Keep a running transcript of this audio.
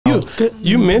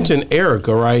You mentioned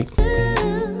Erykah, right?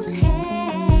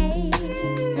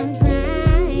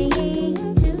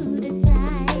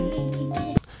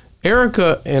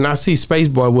 Erykah and I see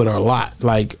Spaceboy with her a lot.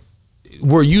 Like,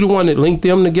 were you the one that linked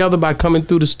them together by coming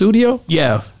through the studio?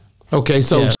 Yeah. Okay,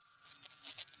 so. Yeah.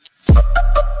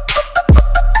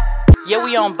 Yeah,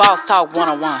 we on Boss Talk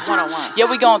 101. Yeah,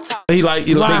 we gonna talk. He like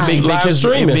live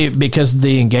streaming because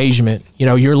the engagement. You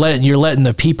know, you're letting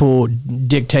the people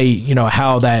dictate. You know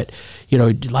how that. You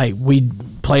know, like we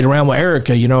played around with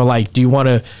Erykah. You know, like, do you want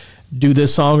to do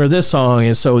this song or this song?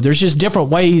 And so there's just different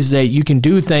ways that you can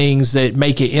do things that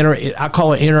make it I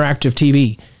call it interactive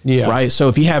TV. Yeah. Right. So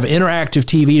if you have interactive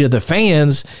TV to the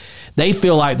fans, they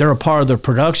feel like they're a part of the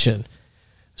production.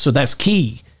 So that's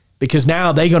key. Because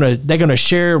now they're gonna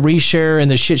share, reshare, and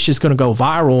the shit's just gonna go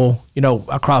viral, you know,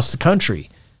 across the country.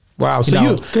 Wow.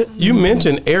 So you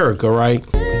mentioned Erykah, right?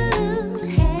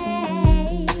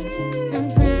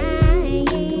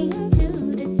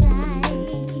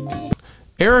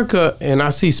 Erykah and I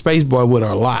see Spaceboy with her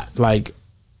a lot. Like,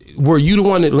 were you the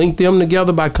one that linked them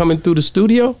together by coming through the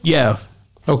studio? Yeah.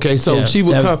 Okay, so yeah, she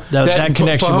would come. That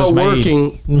connection for her was made.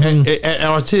 Working Mm-hmm.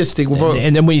 artistic,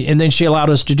 and then she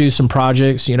allowed us to do some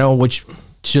projects, you know, which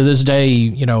to this day,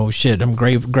 you know, shit, I'm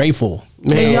grateful.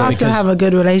 And y'all still have a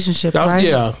good relationship,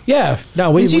 right? Yeah.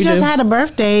 No, we just do. had a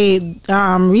birthday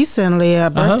recently, a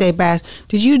birthday bash.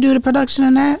 Did you do the production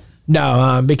on that?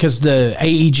 No, because the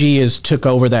AEG has took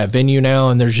over that venue now,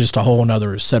 and there's just a whole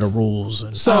other set of rules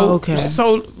and so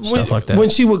stuff like that. When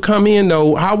she would come in,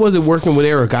 though, how was it working with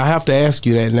Erykah? I have to ask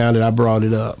you that now that I brought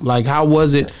it up. Like, how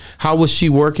was it? How was she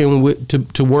working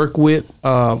with to work with?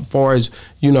 Far as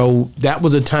you know, that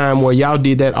was a time where y'all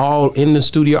did that all in the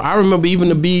studio. I remember even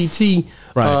the BET.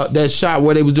 Right. That shot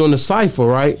where they was doing the Cypher,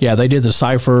 right? Yeah, they did the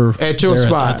Cypher at your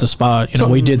spot. At the spot. You know,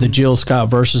 we did the Jill Scott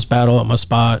Verzuz battle at my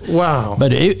spot. Wow.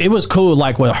 But it was cool.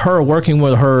 Like with her, working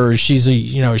with her, she's like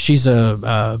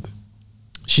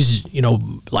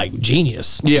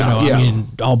genius. Yeah. You know, I mean,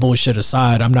 all bullshit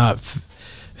aside, I'm not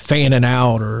fanning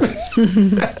out or,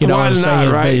 you know what I'm saying?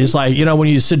 Right? But it's like, you know, when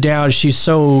you sit down, she's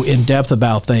so in depth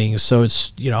about things. So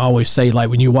it's, you know, I always say, like,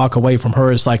 when you walk away from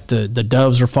her, it's like the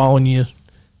doves are following you.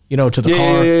 You know, to the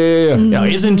car. Yeah. You know,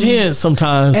 it's intense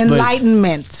sometimes.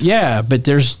 Enlightenment. But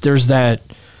there's that,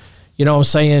 you know what I'm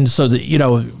saying? So that, you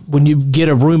know, when you get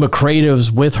a room of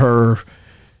creatives with her,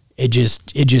 it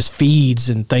just feeds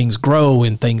and things grow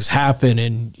and things happen.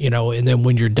 And, you know, and then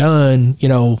when you're done, you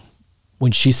know,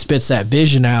 when she spits that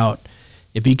vision out,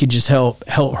 if you could just help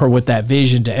her with that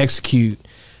vision to execute,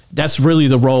 that's really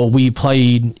the role we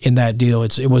played in that deal.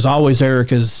 It was always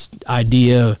Erykah's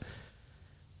idea,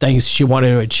 things she wanted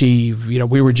to achieve. You know,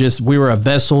 we were a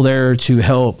vessel there to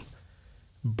help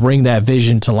bring that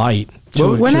vision to light.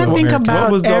 When I think about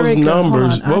what was those Erykah,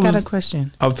 numbers? I got a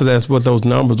question. That's what those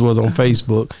numbers was on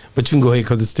Facebook, but you can go ahead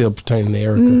because it's still pertaining to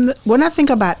Erykah. When I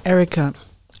think about Erykah,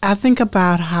 I think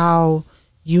about how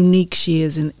unique she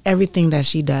is in everything that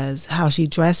she does, how she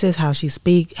dresses, how she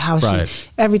speaks, she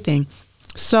everything.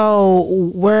 So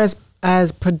whereas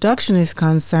as production is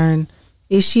concerned,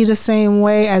 is she the same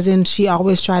way, as in she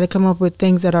always try to come up with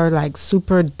things that are like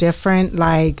super different,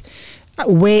 like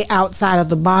way outside of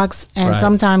the box? And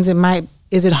sometimes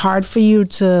is it hard for you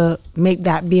to make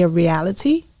that be a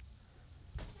reality?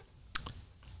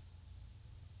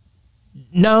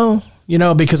 No, you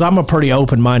know, because I'm a pretty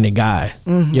open-minded guy.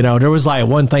 Mm-hmm. You know, there was like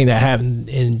one thing that happened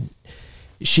and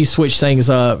she switched things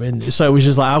up. And so it was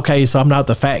just like, okay, so I'm not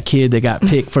the fat kid that got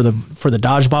picked for the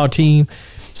dodgeball team.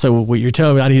 So what you're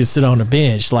telling me, I need to sit on the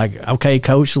bench. Like, okay,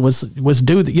 coach, let's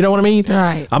do that. You know what I mean?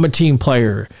 Right. I'm a team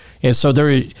player. And so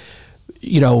there,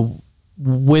 you know,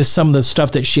 with some of the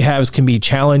stuff that she has can be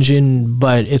challenging,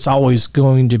 but it's always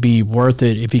going to be worth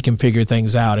it if you can figure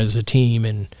things out as a team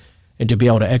and to be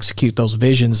able to execute those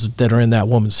visions that are in that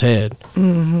woman's head,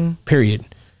 period.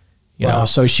 You know,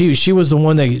 so she was the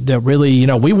one that really, you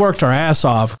know, we worked our ass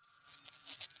off.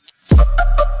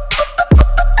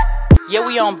 Yeah,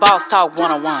 we on Boss Talk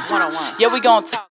 101. Yeah, we gonna talk.